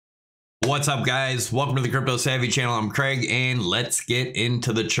What's up, guys? Welcome to the Crypto Savvy channel. I'm Craig, and let's get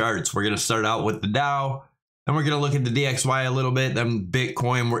into the charts. We're going to start out with the Dow, and we're going to look at the DXY a little bit, then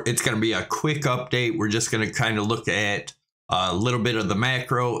Bitcoin. It's going to be a quick update. We're just going to kind of look at a little bit of the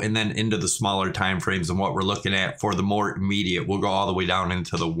macro and then into the smaller time frames and what we're looking at for the more immediate. We'll go all the way down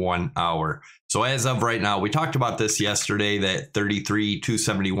into the 1 hour. So as of right now, we talked about this yesterday, that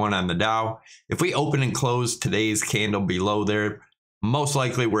 33,271 on the Dow. If we open and close today's candle below there, most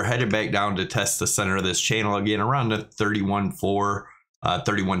likely we're headed back down to test the center of this channel again around the 31.4,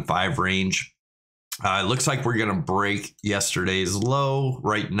 31.5 range. It looks like we're going to break yesterday's low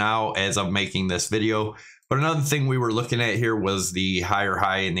right now as I'm making this video. But another thing we were looking at here was the higher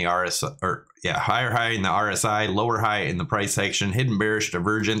high in the higher high in the RSI, lower high in the price action, hidden bearish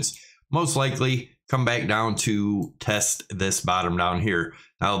divergence. Most likely come back down to test this bottom down here.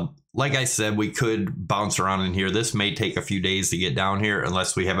 Now, like I said, we could bounce around in here. This may take a few days to get down here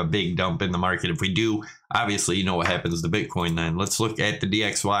unless we have a big dump in the market. If we do, obviously, you know what happens to Bitcoin then. Let's look at the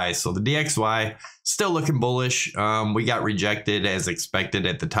DXY. So the DXY still looking bullish. We got rejected as expected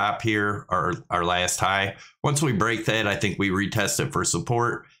at the top here, our last high. Once we break that, I think we retest it for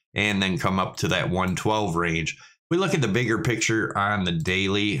support and then come up to that 112 range. We look at the bigger picture on the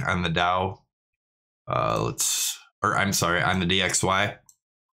daily on the Dow. On the DXY.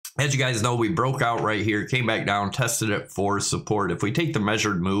 As you guys know, we broke out right here, came back down, tested it for support. If we take the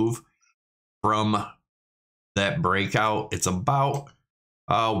measured move from that breakout, it's about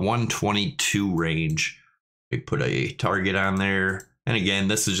 122 range. We put a target on there. And again,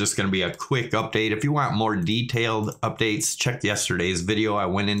 this is just going to be a quick update. If you want more detailed updates, check yesterday's video. I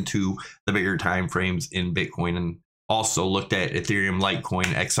went into the bigger time frames in Bitcoin and also looked at Ethereum,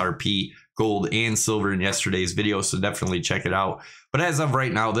 Litecoin, XRP, gold, and silver in yesterday's video, so definitely check it out. But as of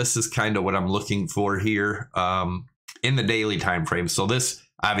right now, this is kind of what I'm looking for here in the daily time frame. So this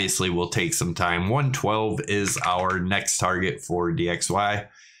obviously will take some time. 112 is our next target for DXY.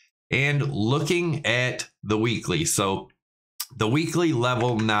 And looking at the weekly, so the weekly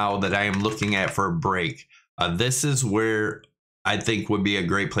level now that I am looking at for a break, this is where I think would be a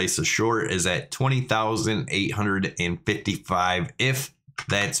great place to short, is at 20,855 if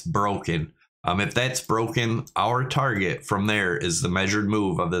that's broken. If that's broken, our target from there is the measured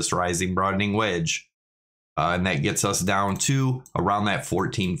move of this rising broadening wedge. And that gets us down to around that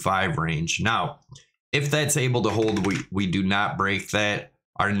 14.5 range. Now, if that's able to hold, we do not break that.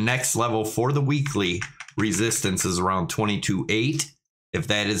 Our next level for the weekly resistance is around 22.8. If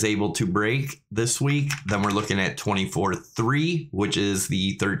that is able to break this week, then we're looking at 24.3, which is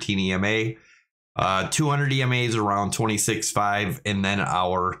the 13 EMA. 200 EMA is around 26.5, and then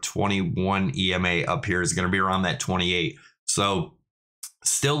our 21 EMA up here is going to be around that 28. So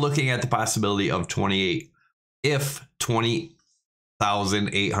still looking at the possibility of 28 if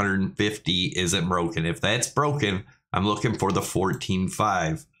 20,850 isn't broken. If that's broken, I'm looking for the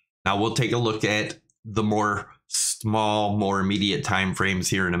 14.5. Now we'll take a look at the more immediate time frames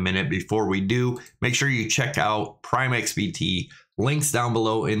here in a minute. Before we do, make sure you check out Prime XBT. Links down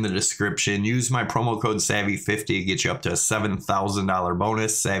below in the description. Use my promo code SAVVY50 to get you up to a $7,000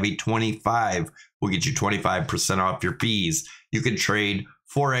 bonus. SAVVY25 will get you 25% off your fees. You can trade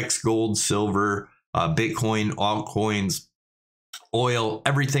Forex, gold, silver, Bitcoin, altcoins, oil,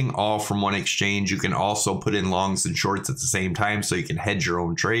 everything all from one exchange. You can also put in longs and shorts at the same time so you can hedge your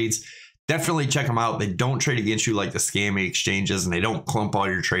own trades. Definitely check them out. They don't trade against you like the scammy exchanges, and they don't clump all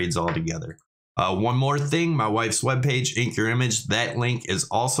your trades all together. One more thing, my wife's webpage, Ink Your Image, that link is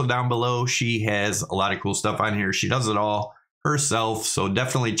also down below. She has a lot of cool stuff on here. She does it all herself, so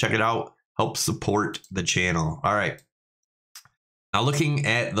definitely check it out. Help support the channel. All right. Now looking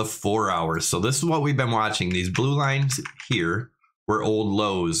at the 4 hours. So this is what we've been watching. These blue lines here were old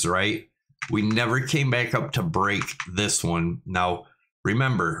lows, right? We never came back up to break this one. Now,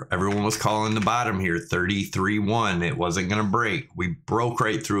 remember, everyone was calling the bottom here, 33.1. It wasn't going to break. We broke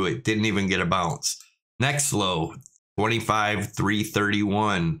right through it. Didn't even get a bounce. Next low,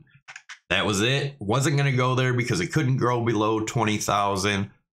 25,331. That was it. Wasn't going to go there because it couldn't grow below 20,000.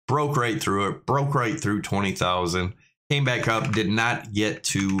 Broke right through it. Broke right through 20,000. Came back up. Did not get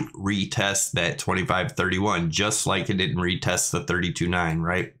to retest that 25.31, just like it didn't retest the 32.9,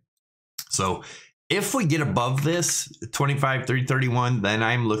 right? So if we get above this 25,331, then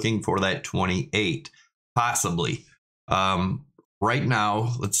I'm looking for that 28, possibly. Right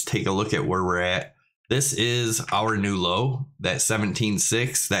now, let's take a look at where we're at. This is our new low, that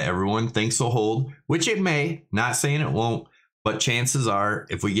 17.6 that everyone thinks will hold, which it may. Not saying it won't, but chances are,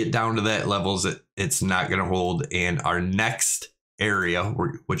 if we get down to that levels, it's not going to hold. And our next area,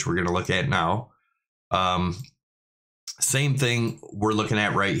 which we're going to look at now, same thing we're looking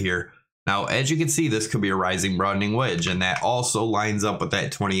at right here. Now, as you can see, this could be a rising broadening wedge, and that also lines up with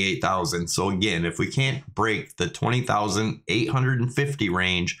that 28,000. So again, if we can't break the 20,850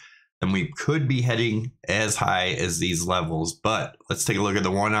 range, then we could be heading as high as these levels. But let's take a look at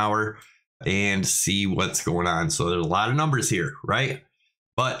the 1 hour and see what's going on. So there's a lot of numbers here, right?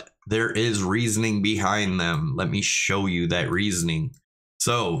 But there is reasoning behind them. Let me show you that reasoning.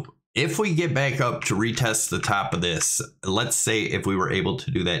 So if we get back up to retest the top of this, let's say if we were able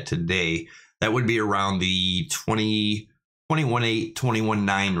to do that today, that would be around the 21.8,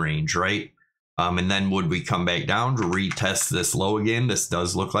 21.9 range, right? And then would we come back down to retest this low again? This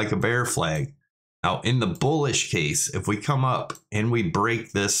does look like a bear flag. Now, in the bullish case, if we come up and we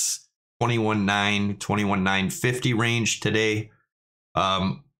break this 21.9, 21.950 range today,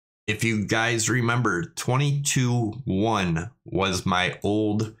 if you guys remember, 22.1 was my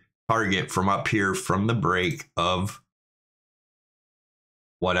old target from up here from the break of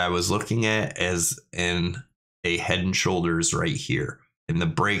what I was looking at as in a head and shoulders right here. And the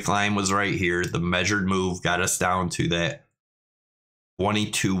break line was right here. The measured move got us down to that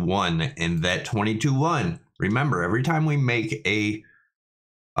 22.1. And that 22.1, remember, every time we make a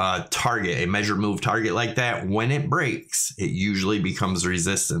target, a measured move target like that, when it breaks, it usually becomes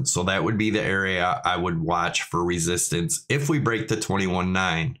resistance. So that would be the area I would watch for resistance if we break the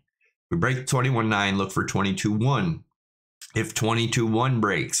 21.9. We break 21.9, look for 22.1. If 22.1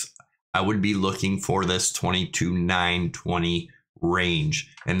 breaks, I would be looking for this 22.920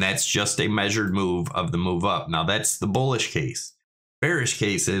 range. And that's just a measured move of the move up. Now that's the bullish case. Bearish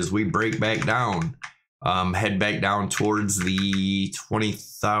case is we break back down, head back down towards the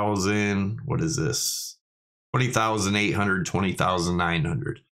 20,000. What is this? 20,800,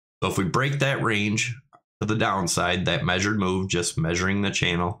 20,900. So if we break that range to the downside, that measured move, just measuring the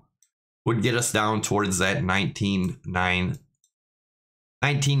channel, would get us down towards that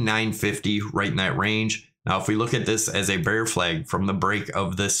 19,950, right in that range. Now, if we look at this as a bear flag from the break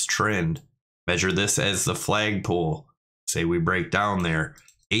of this trend, measure this as the flagpole. Say we break down there,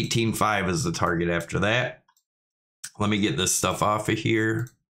 18.5 is the target after that. Let me get this stuff off of here.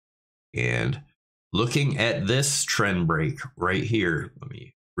 And looking at this trend break right here, let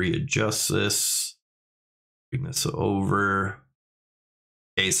me readjust this, bring this over.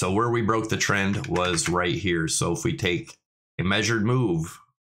 Okay, so where we broke the trend was right here. So if we take a measured move,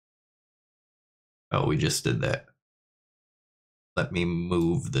 oh, we just did that. Let me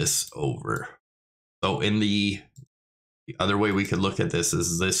move this over. So in the other way we could look at this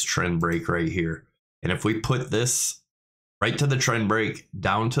is this trend break right here. And if we put this right to the trend break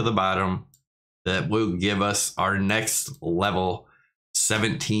down to the bottom, that will give us our next level,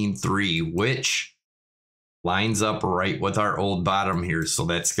 17.3, which lines up right with our old bottom here. So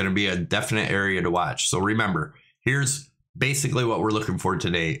that's going to be a definite area to watch. So remember, here's basically what we're looking for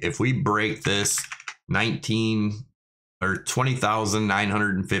today. If we break this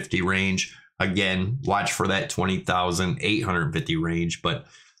 20,950 range, again, watch for that 20,850 range. But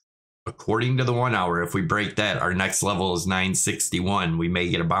according to the 1 hour, if we break that, our next level is 961. We may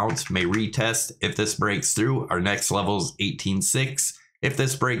get a bounce, may retest. If this breaks through, our next level is 18.6. If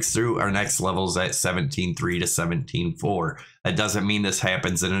this breaks through, our next level is at 17.3 to 17.4. That doesn't mean this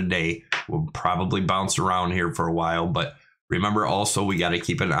happens in a day. We'll probably bounce around here for a while, but remember also we got to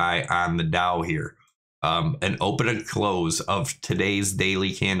keep an eye on the Dow here. An open and close of today's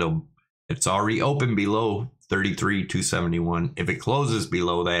daily candle. It's already open below 33,271. If it closes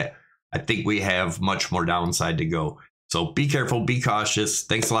below that, I think we have much more downside to go. So be careful, be cautious.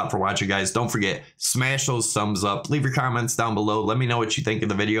 Thanks a lot for watching, guys. Don't forget, smash those thumbs up. Leave your comments down below. Let me know what you think of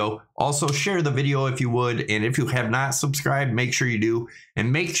the video. Also, share the video if you would. And if you have not subscribed, make sure you do.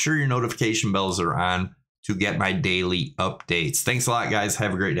 And make sure your notification bells are on to get my daily updates. Thanks a lot, guys.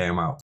 Have a great day. I'm out.